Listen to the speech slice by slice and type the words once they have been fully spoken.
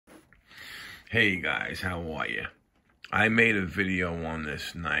Hey guys, how are you? I made a video on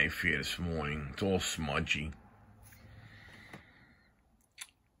this knife here this morning. It's all smudgy.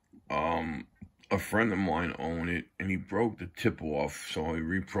 A friend of mine owned it and he broke the tip off, so he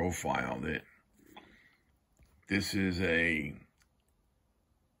reprofiled it. This is a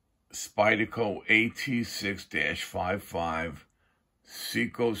Spyderco AT 6-55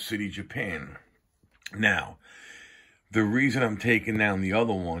 Seco City, Japan. Now, the reason I'm taking down the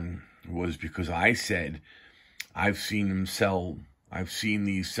other one was because I said I've seen these sell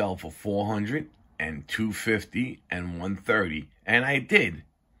for $400 and $250 and $130, and I did.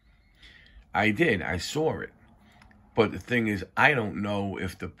 I saw it. But the thing is, I don't know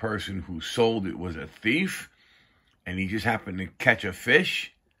if the person who sold it was a thief and he just happened to catch a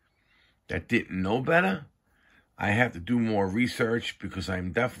fish that didn't know better. I have to do more research because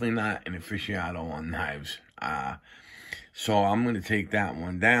I'm definitely not an aficionado on knives. So I'm going to take that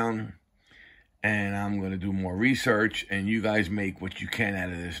one down and I'm going to do more research, and you guys make what you can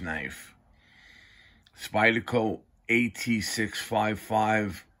out of this knife. Spyderco AT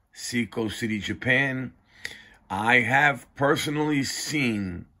 655 Seco City, Japan. I have personally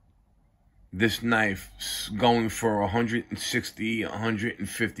seen this knife going for 160,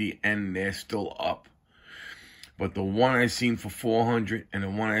 150, and they're still up. But the one I seen for 400 and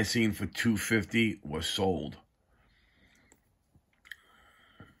the one I seen for 250 was sold.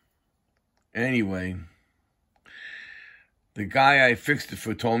 Anyway, the guy I fixed it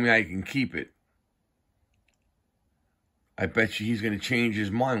for told me I can keep it. I bet you he's going to change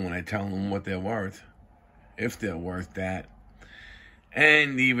his mind when I tell him what they're worth. If they're worth that.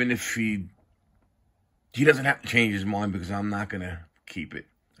 And even if he doesn't have to change his mind because I'm not going to keep it.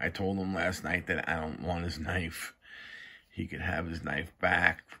 I told him last night that I don't want his knife. He could have his knife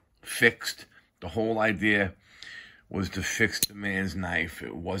back, fixed. The whole idea was to fix the man's knife.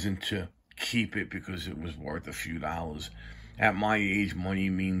 It wasn't to keep it because it was worth a few dollars. At my age, money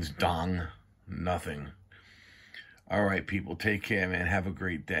means dong, nothing. All right, people, take care, man. Have a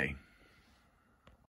great day.